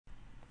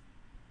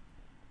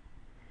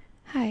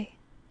Hi,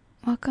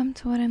 welcome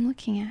to What I'm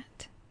Looking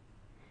At.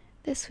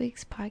 This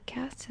week's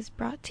podcast is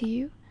brought to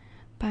you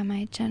by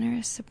my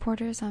generous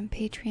supporters on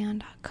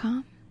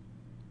patreon.com.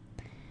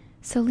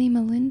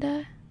 Salima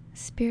Linda,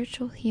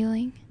 Spiritual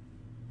Healing,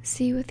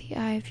 See with the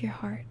Eye of Your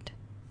Heart.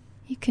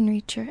 You can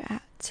reach her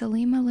at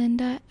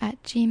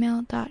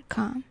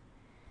salimalinda@gmail.com.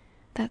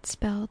 That's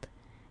spelled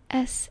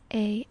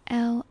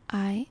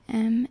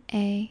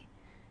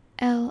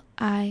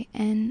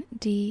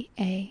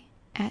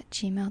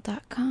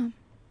SALIMALINDA@gmail.com.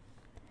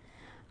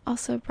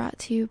 Also brought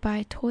to you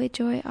by Toy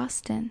Joy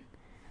Austin,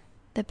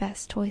 the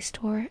best toy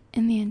store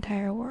in the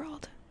entire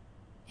world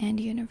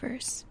and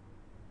universe.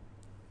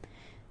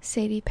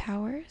 Sadie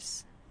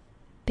Powers,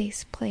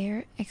 bass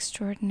player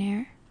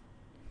extraordinaire,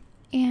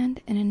 and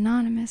an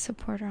anonymous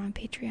supporter on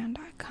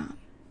patreon.com.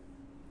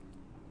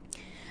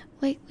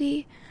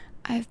 Lately,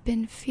 I've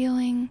been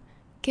feeling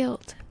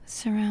guilt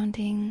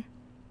surrounding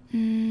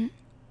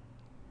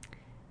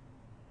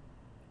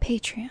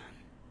Patreon,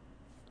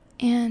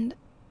 and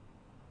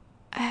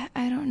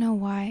I don't know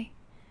why.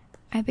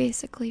 I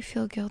basically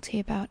feel guilty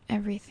about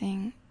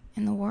everything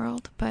in the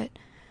world, but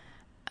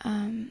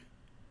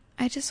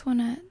I just want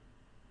to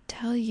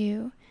tell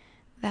you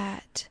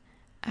that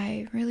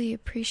I really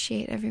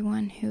appreciate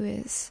everyone who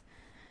is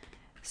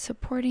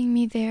supporting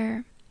me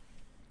there,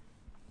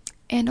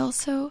 and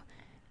also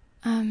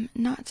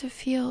not to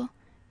feel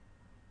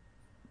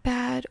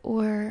bad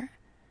or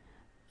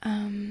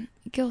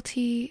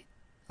guilty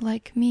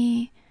like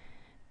me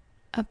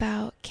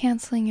about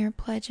canceling your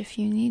pledge if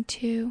you need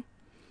to.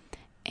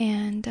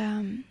 And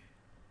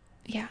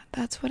yeah,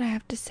 that's what I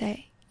have to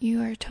say.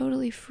 You are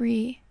totally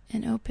free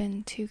and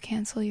open to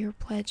cancel your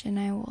pledge, and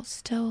I will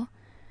still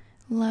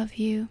love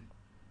you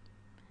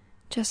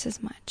just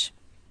as much.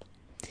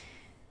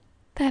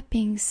 That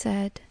being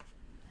said,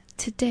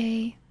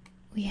 today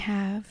we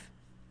have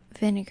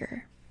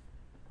Vinegar.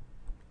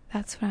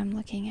 That's what I'm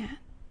looking at.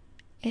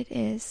 It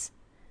is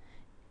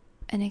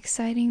an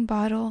exciting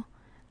bottle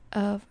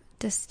of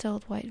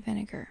distilled white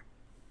vinegar.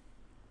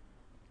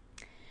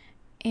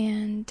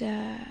 And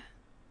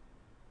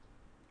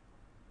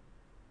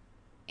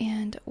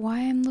why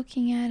I'm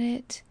looking at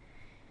it,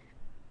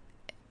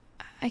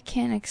 I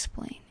can't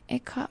explain.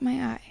 It caught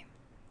my eye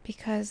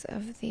because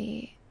of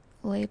the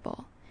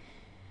label.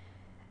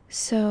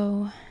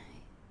 So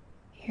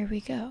here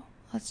we go.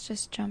 Let's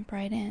just jump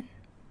right in.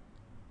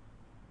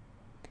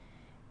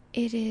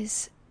 It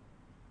is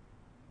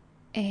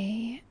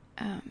a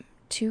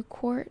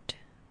 2-quart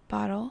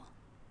bottle,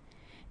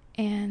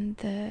 and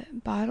the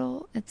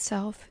bottle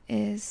itself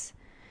is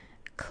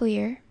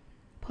clear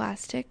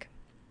plastic.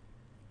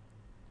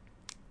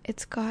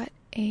 It's got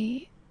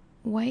a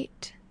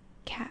white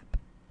cap,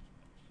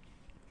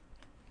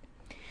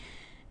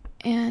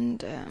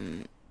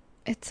 and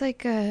it's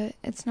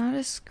not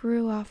a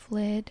screw off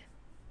lid.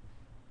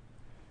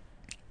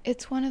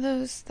 It's one of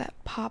those that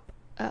pop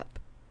up,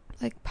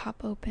 like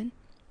pop open.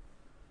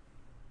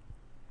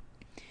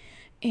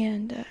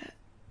 And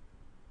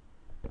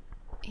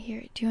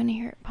here, do you want to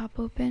hear it pop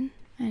open?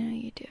 I know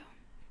you do.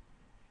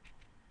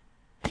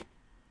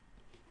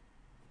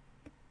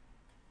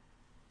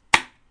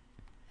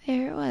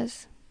 There it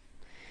was.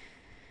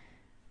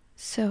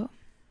 So,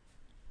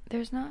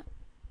 there's not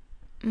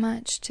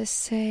much to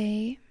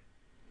say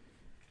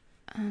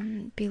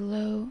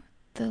below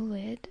the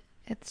lid.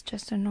 It's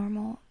just a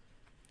normal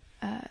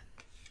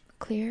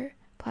clear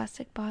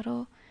plastic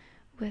bottle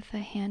with a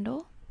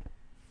handle.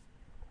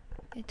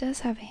 It does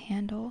have a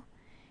handle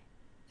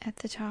at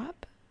the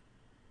top,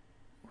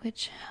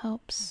 which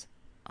helps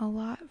a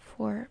lot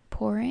for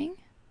pouring.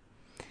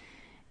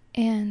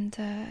 And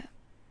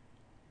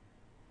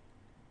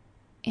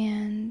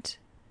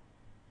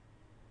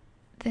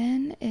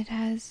then it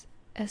has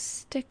a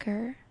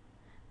sticker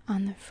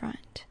on the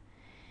front.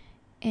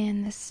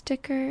 And the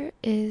sticker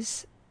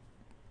is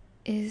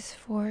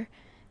for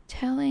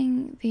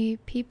telling the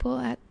people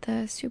at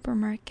the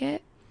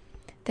supermarket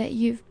that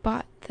you've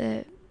bought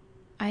the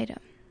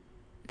item,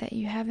 that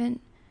you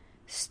haven't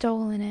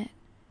stolen it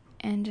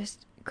and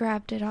just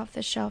grabbed it off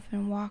the shelf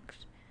and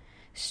walked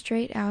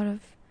straight out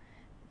of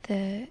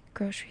the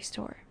grocery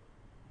store.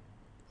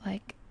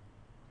 Like,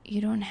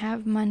 you don't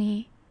have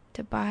money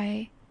to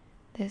buy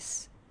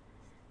this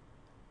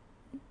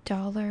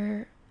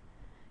 $1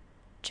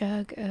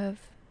 jug of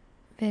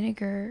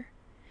vinegar,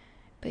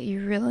 but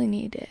you really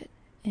need it,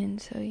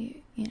 and so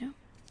you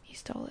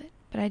stole it.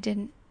 But I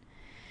didn't,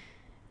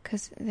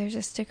 because there's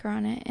a sticker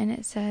on it, and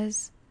it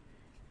says,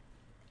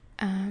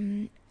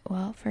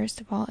 well,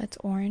 first of all, it's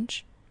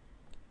orange.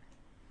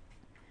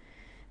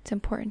 It's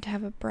important to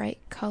have a bright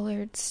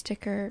colored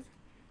sticker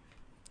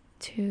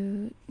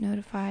to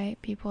notify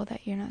people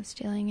that you're not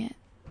stealing it.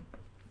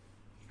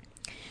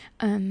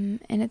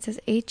 And it says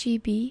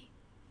HEB.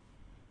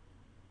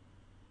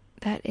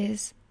 That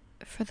is,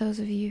 for those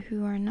of you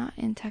who are not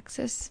in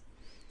Texas,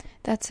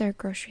 that's our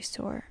grocery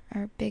store,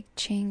 our big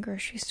chain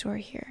grocery store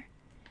here.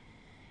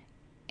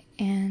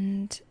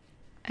 And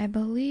I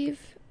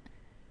believe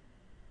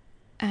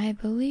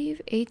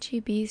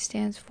HEB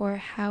stands for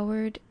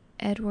Howard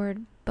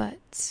Edward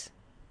butts.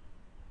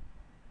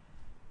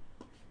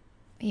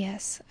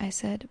 Yes, I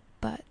said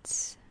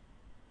butts.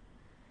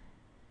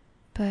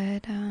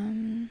 But,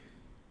 I'm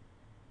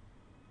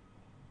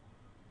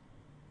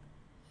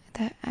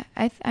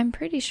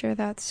pretty sure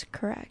that's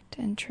correct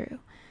and true.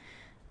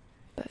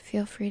 But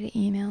feel free to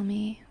email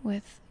me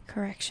with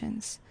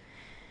corrections.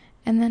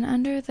 And then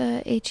under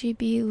the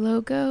HEB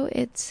logo,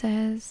 it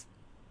says,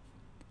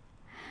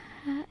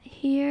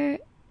 here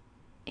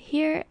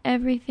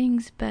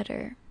everything's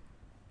better.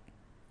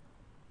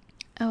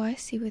 Oh, I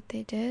see what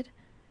they did.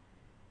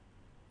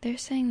 They're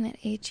saying that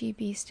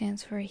HEB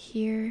stands for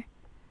here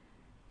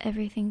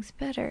everything's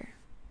better,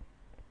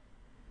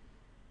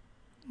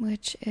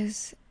 which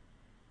is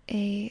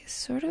a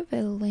sort of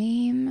a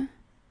lame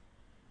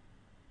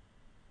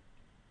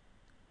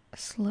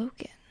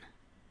slogan.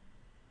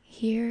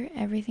 Here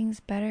everything's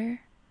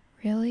better?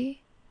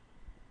 Really?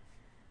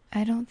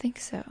 I don't think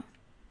so.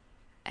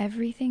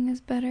 Everything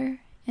is better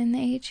in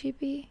the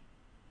HEB?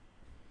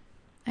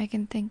 I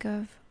can think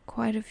of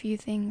quite a few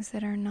things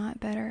that are not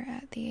better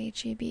at the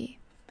HEB.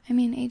 I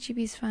mean,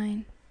 HEB's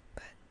fine,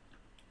 but...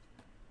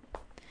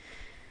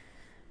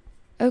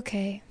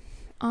 Okay,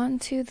 on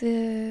to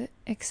the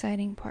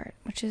exciting part,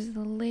 which is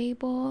the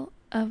label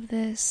of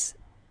this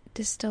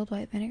distilled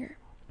white vinegar.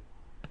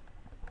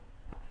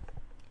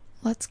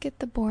 Let's get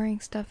the boring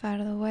stuff out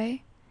of the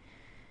way.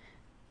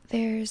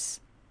 There's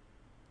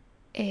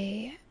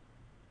a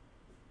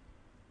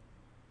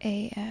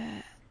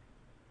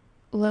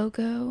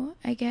logo,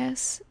 I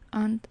guess,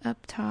 on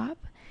up top,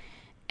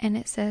 and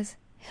it says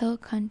Hill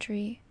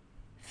Country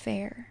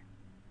Fare,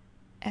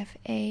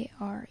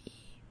 Fare.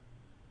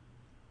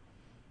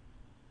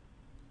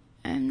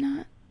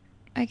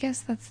 I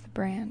guess that's the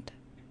brand.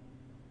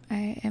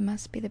 It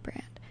must be the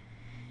brand.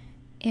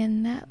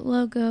 And that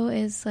logo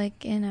is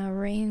like in a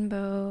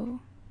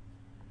rainbow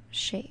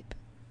shape.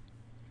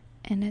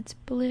 And it's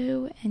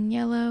blue and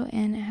yellow,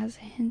 and it has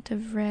a hint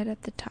of red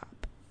at the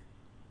top.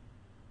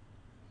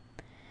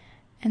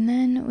 And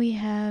then we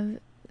have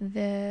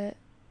the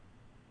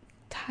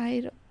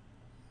title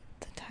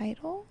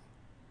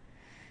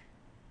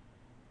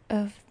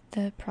of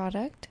the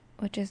product,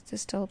 which is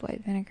distilled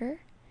white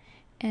vinegar.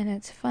 And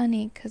it's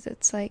funny because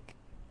it's like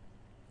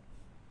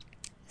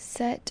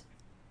set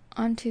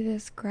onto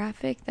this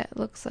graphic that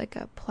looks like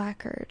a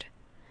placard,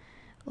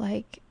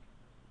 like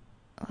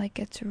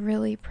it's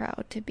really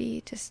proud to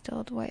be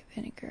distilled white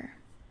vinegar.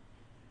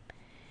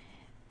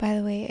 By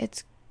the way,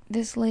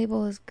 this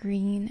label is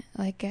green,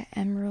 like an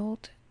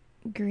emerald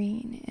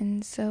green,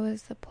 and so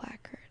is the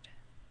placard.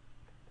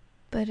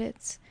 But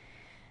it's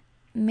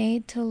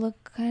made to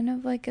look kind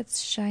of like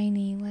it's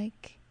shiny,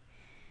 like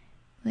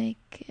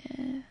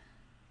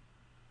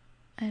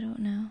I don't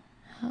know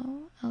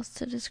how else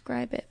to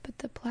describe it, but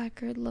the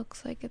placard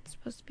looks like it's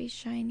supposed to be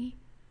shiny.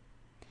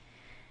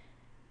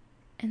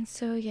 And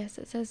so, yes,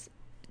 it says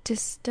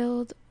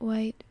distilled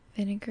white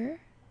vinegar,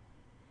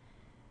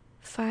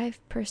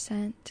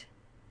 5%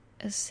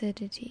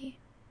 acidity.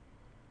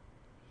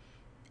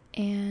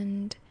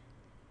 And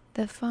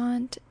the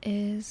font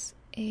is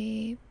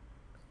a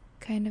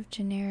kind of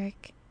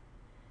generic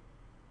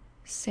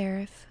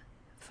serif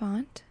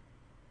font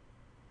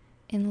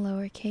in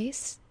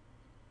lowercase.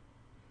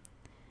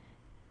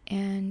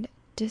 And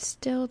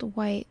distilled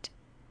white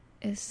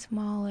is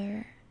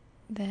smaller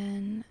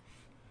than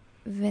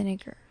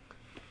vinegar,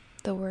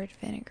 the word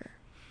vinegar.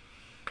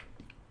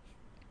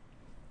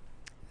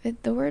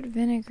 The word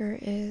vinegar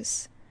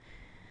is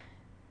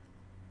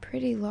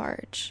pretty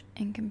large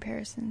in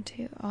comparison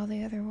to all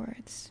the other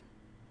words.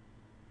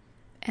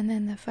 And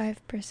then the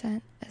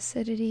 5%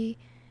 acidity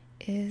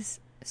is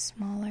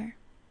smaller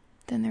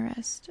than the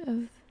rest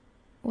of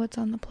what's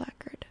on the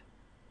placard.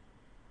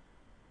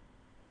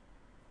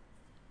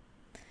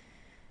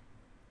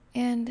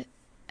 And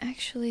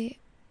actually,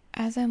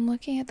 as I'm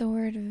looking at the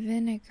word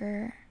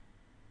vinegar,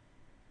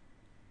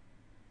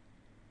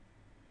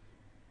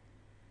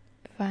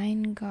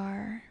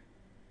 Vinegar.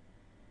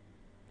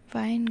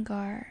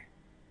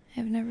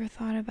 I've never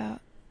thought about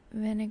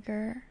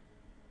vinegar,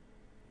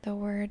 the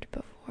word,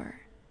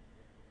 before.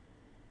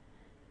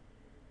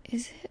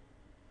 Is it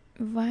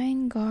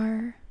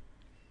Vinegar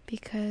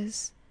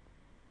because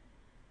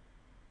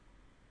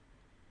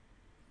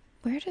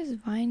where does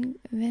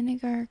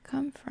vinegar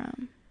come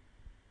from?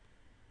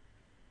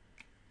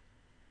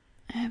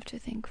 I have to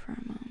think for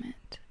a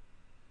moment.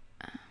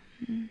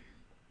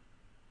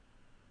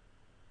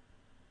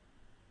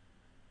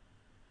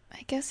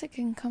 I guess it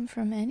can come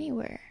from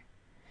anywhere,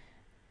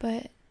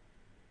 but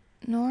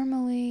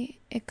normally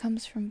it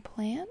comes from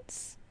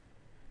plants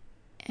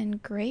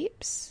and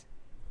grapes.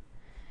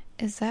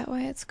 Is that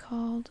why it's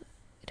called?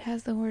 It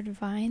has the word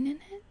vine in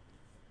it?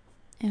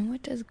 And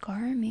what does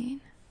gar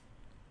mean?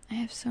 I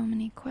have so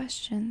many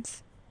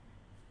questions.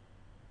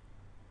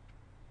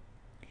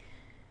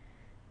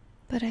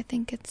 But I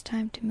think it's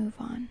time to move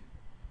on.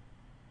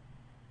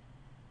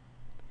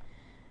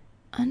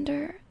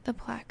 Under the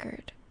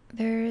placard,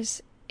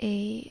 there's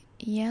a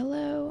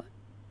yellow,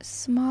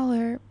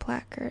 smaller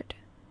placard,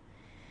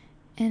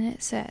 and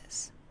it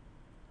says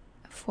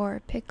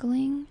for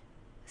pickling,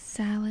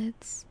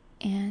 salads,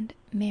 and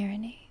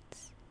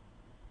marinades.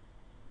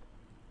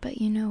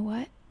 But you know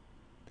what?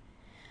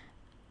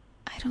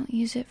 I don't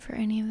use it for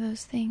any of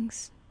those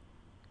things.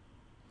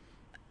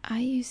 I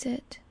use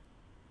it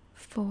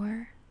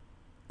for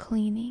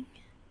cleaning,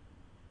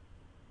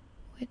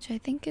 which I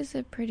think is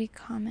a pretty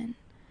common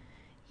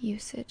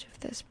usage of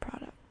this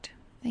product.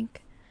 I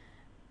think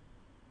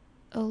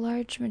a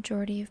large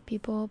majority of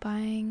people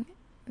buying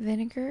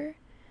vinegar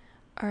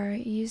are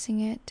using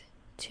it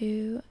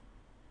to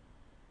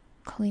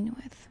clean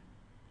with.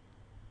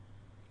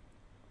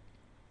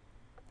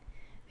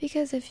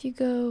 Because if you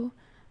go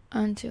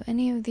onto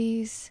any of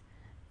these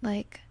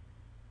like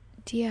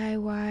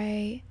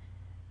DIY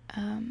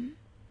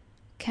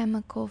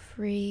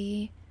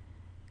chemical-free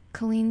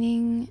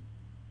cleaning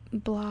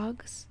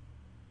blogs,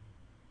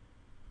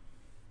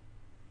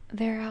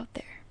 they're out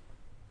there.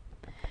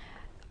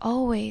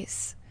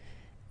 Always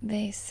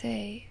they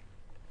say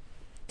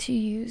to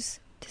use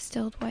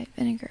distilled white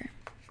vinegar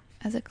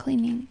as a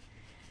cleaning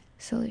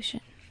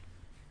solution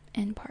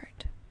in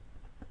part.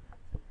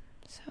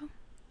 So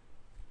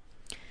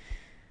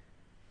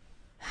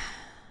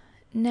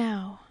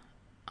now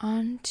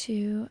on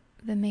to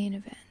the main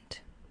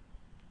event.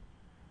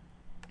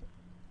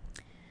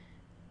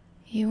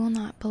 You will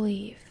not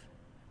believe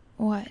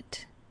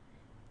what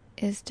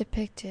is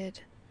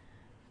depicted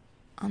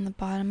on the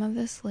bottom of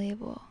this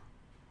label.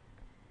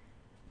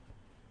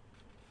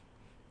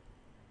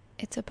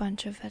 It's a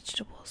bunch of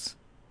vegetables.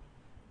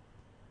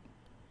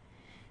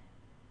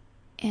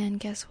 And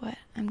guess what?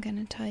 I'm going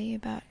to tell you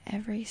about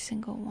every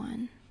single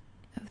one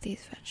of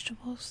these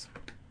vegetables.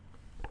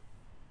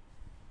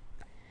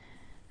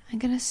 I'm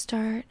going to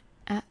start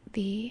at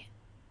the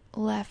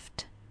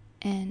left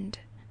end.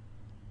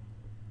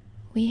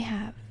 We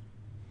have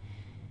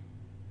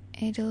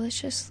a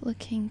delicious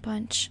looking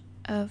bunch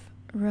of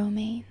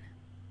romaine.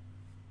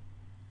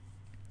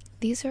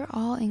 These are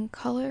all in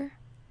color,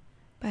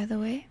 by the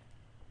way.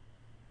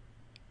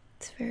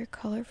 It's very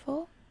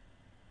colorful,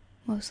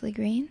 mostly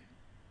green.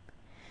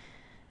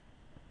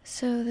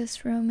 So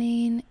this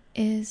romaine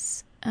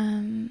is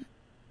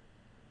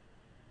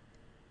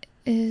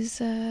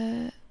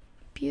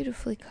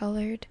beautifully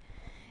colored.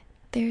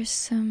 There's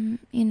some,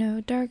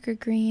 darker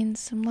greens,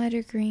 some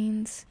lighter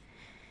greens.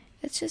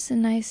 It's just a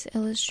nice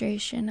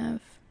illustration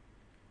of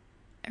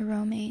a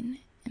romaine.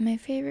 And my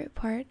favorite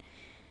part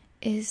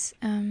is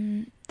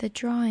the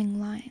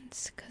drawing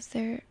lines, because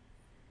they're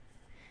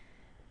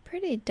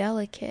pretty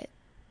delicate.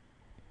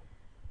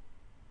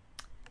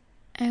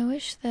 I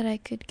wish that I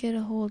could get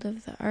a hold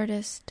of the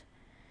artist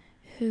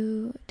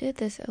who did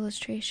this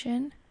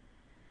illustration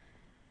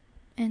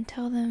and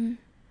tell them,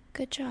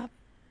 good job.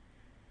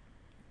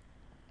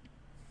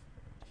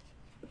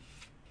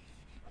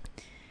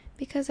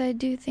 Because I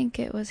do think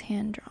it was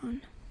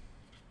hand-drawn.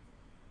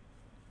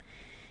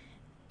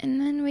 And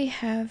then we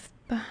have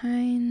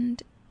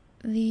behind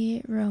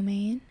the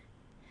romaine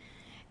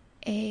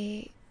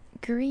a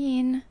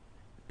green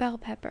bell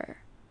pepper.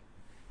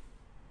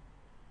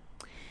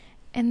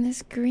 And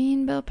this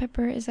green bell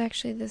pepper is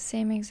actually the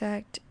same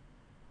exact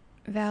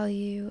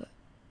value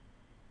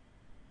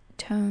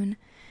tone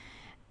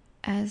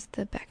as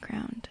the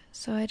background.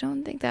 So I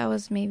don't think that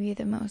was maybe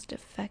the most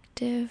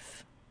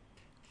effective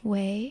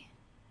way,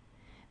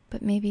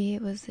 but maybe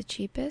it was the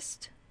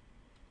cheapest.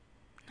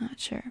 Not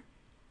sure.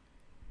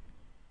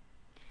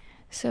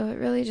 So it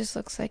really just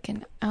looks like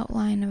an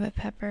outline of a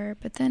pepper,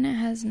 but then it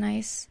has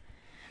nice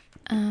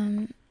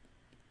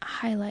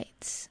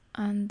highlights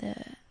on the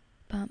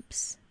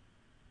bumps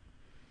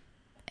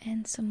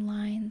and some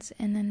lines,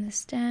 and then the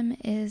stem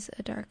is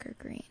a darker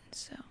green,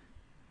 so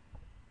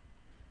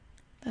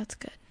that's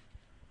good.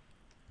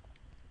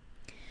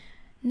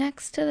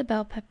 Next to the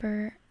bell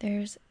pepper,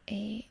 there's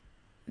a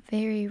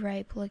very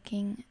ripe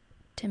looking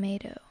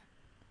tomato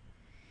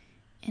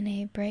in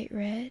a bright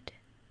red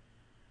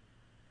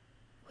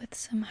with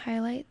some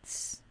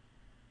highlights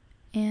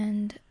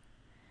and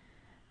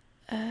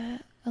a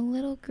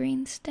little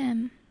green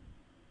stem.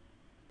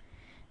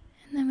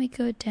 And then we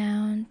go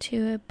down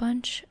to a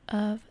bunch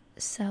of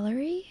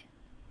celery.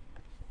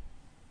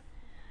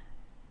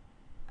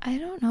 I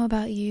don't know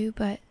about you,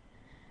 but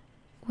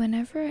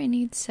whenever I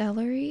need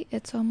celery,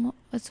 it's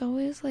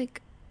always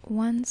like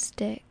one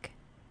stick,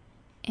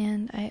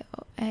 and I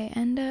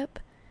end up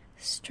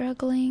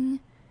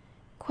struggling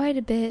quite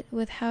a bit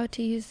with how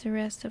to use the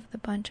rest of the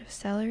bunch of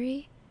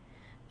celery.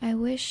 I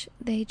wish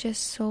they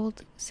just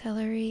sold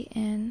celery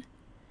in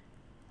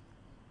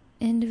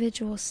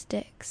individual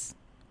sticks,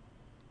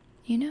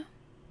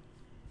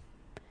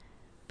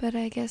 But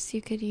I guess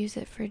you could use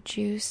it for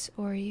juice,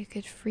 or you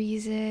could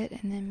freeze it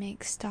and then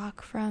make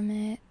stock from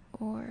it,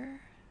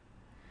 or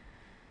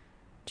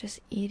just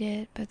eat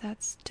it, but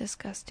that's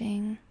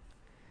disgusting.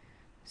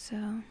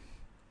 So,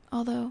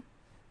 although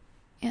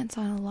ants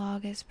on a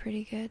log is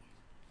pretty good.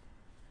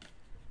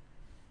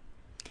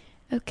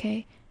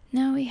 Okay,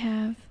 now we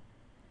have,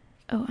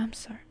 I'm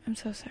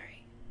so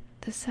sorry.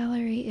 The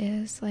celery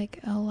is like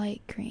a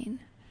light green,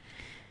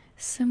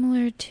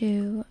 similar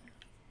to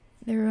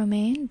the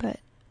romaine, but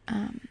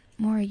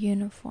more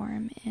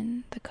uniform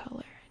in the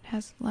color. It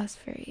has less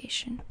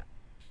variation.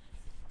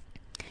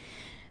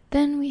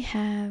 Then we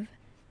have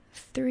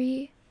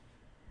 3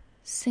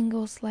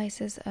 single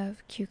slices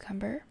of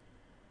cucumber.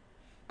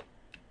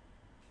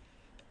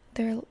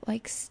 They're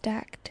like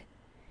stacked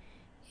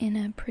in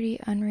a pretty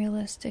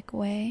unrealistic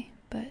way,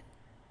 but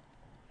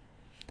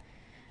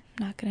I'm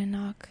not gonna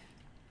knock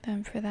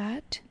them for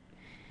that.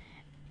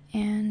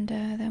 And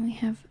then we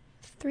have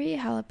 3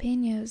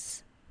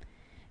 jalapenos,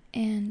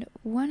 and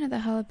one of the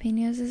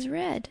jalapenos is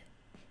red.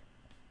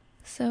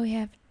 So we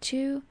have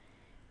 2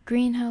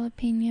 green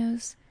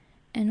jalapenos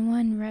and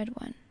 1 red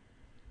one.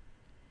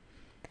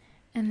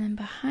 And then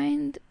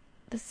behind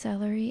the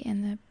celery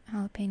and the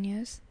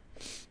jalapenos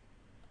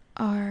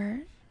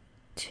are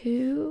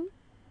 2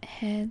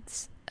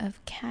 heads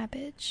of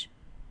cabbage.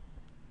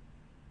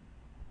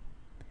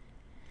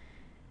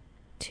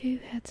 2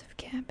 heads of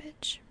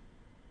cabbage.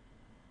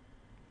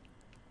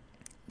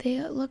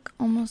 They look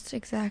almost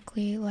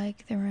exactly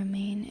like the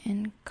romaine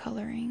in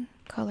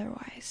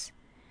color-wise.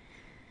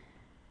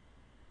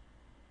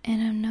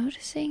 And I'm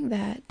noticing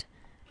that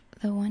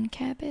the one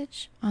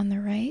cabbage on the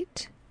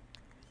right,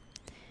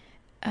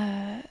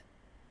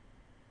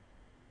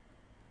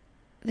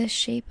 the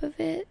shape of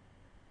it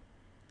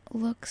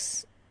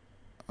looks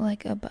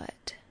like a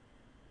butt.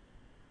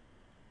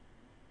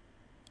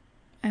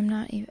 I'm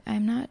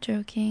not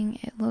joking.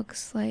 It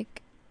looks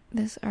like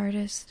this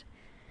artist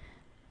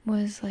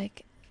was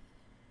like,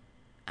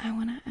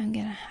 I'm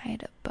gonna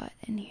hide a butt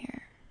in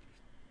here.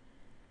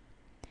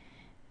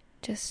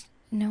 Just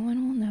no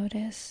one will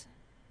notice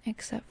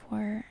except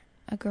for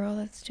a girl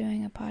that's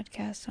doing a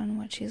podcast on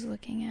what she's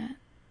looking at.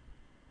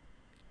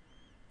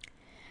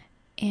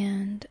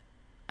 And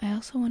I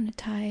also want to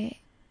tie,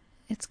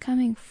 it's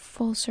coming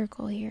full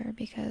circle here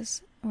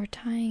because we're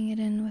tying it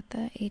in with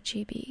the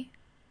HEB,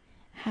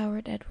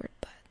 Howard Edward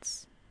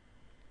Butts.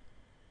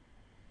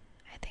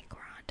 I think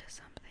we're onto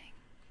something.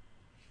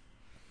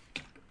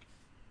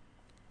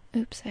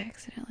 Oops, I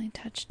accidentally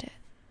touched it.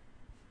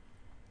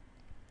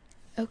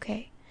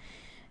 Okay.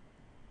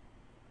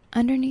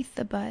 Underneath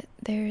the butt,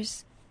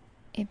 there's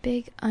a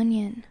big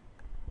onion.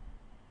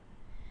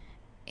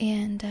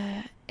 And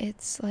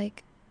it's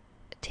like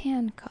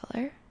tan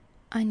color,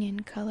 onion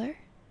color.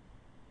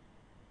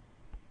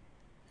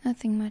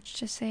 Nothing much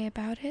to say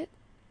about it.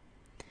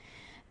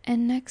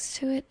 And next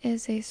to it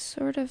is a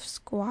sort of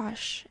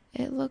squash.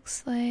 It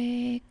looks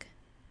like,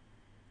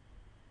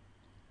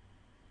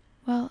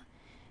 well,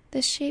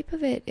 the shape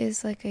of it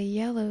is like a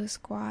yellow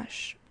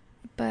squash,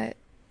 but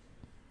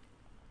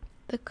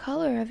the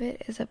color of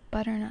it is a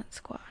butternut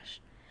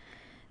squash.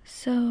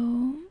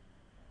 So,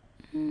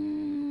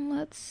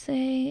 let's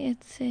say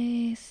it's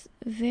a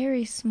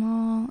very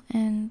small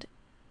and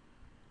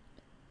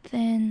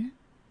thin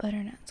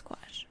butternut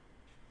squash.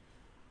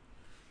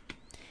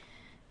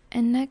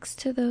 And next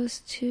to those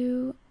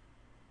 2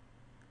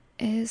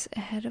 is a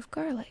head of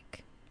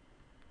garlic.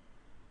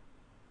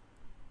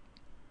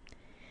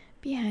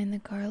 Behind the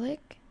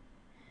garlic,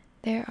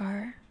 there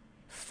are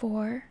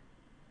 4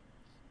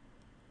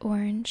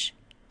 orange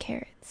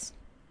carrots.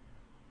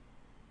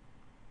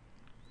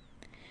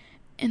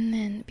 And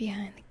then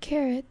behind the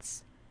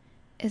carrots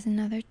is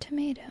another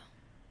tomato.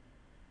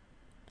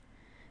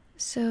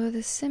 So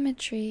the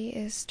symmetry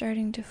is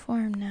starting to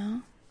form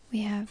now.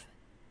 We have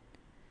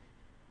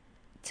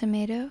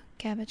tomato,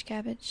 cabbage,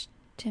 cabbage,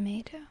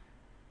 tomato.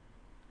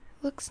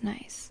 Looks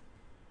nice.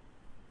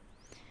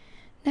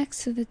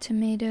 Next to the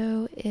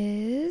tomato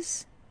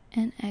is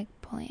an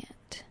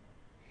eggplant.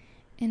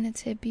 And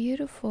it's a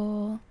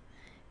beautiful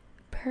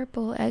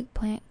purple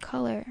eggplant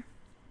color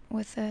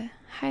with a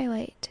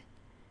highlight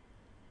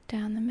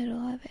down the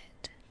middle of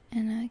it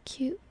and a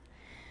cute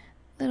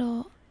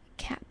little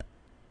cap,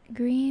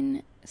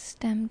 green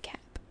stem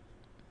cap.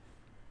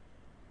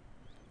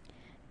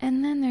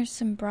 And then there's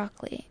some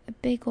broccoli, a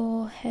big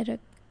ol' head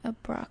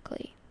of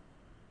broccoli.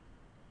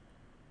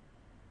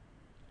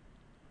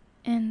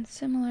 And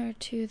similar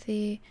to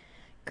the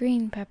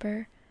green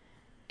pepper,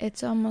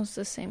 it's almost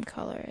the same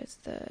color as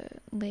the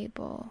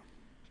label,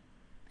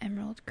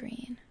 emerald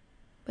green,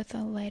 with a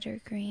lighter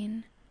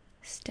green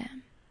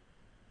stem.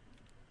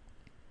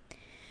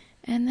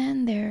 And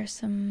then there are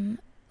some,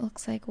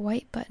 looks like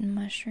white button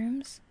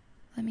mushrooms.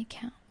 Let me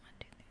count. 1,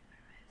 2, 3,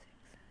 4, 5, 6,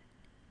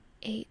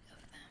 7, 8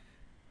 of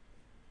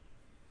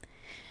them.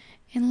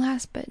 And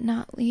last but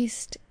not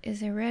least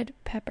is a red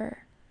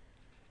pepper,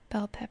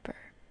 bell pepper.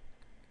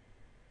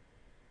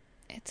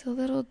 It's a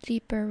little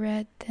deeper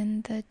red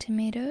than the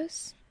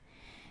tomatoes,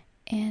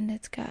 and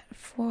it's got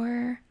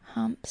 4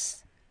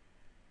 humps,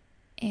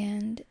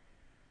 and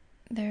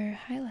they're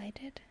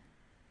highlighted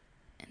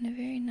in a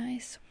very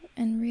nice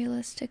and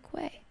realistic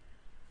way.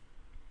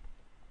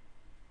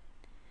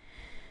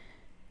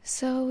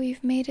 So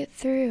we've made it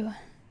through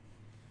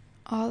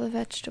all the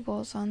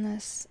vegetables on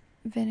this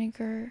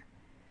vinegar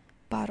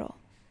bottle.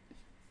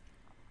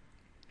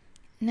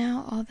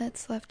 Now all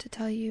that's left to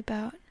tell you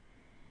about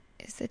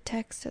is the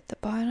text at the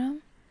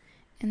bottom,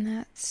 and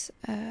that's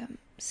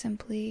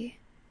simply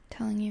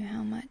telling you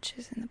how much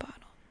is in the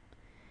bottle.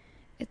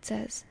 It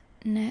says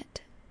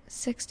net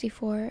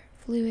 64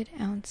 fluid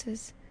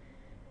ounces,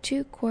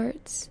 2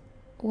 quarts,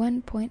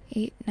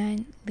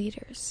 1.89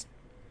 liters.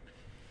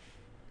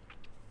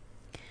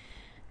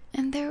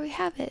 And there we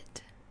have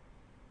it.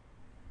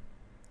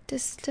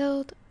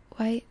 Distilled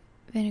white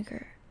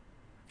vinegar,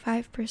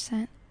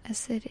 5%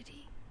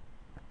 acidity.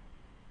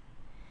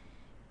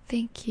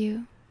 Thank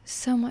you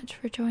so much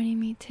for joining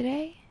me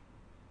today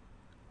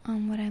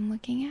on What I'm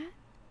Looking At.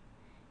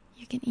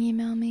 You can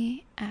email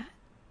me at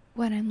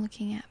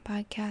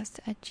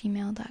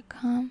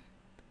whatimlookingatpodcast@gmail.com.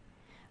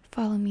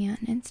 Follow me on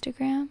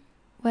Instagram,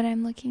 What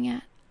I'm Looking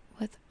At,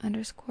 with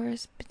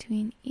underscores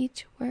between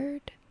each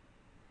word.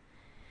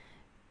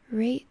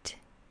 Rate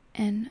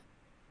and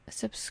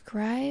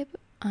subscribe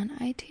on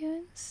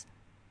iTunes.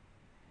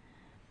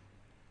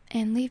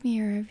 And leave me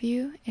a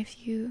review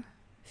if you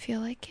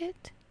feel like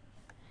it.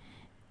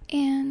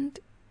 And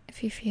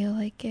if you feel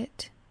like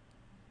it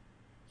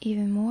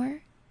even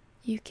more,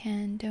 you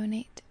can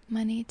donate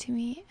money to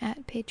me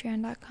at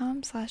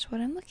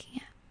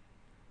patreon.com/whatimlookingat.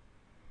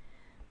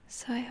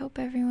 So I hope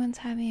everyone's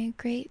having a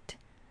great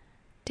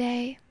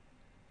day,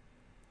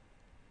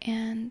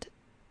 and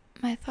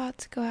my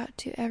thoughts go out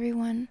to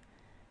everyone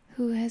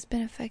who has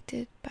been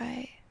affected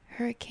by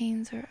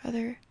hurricanes or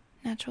other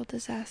natural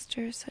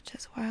disasters such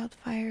as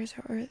wildfires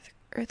or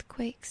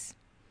earthquakes.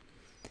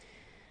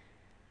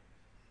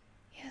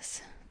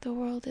 Yes, the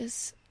world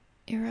is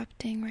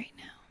erupting right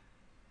now.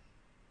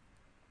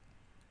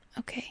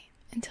 Okay,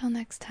 until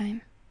next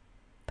time.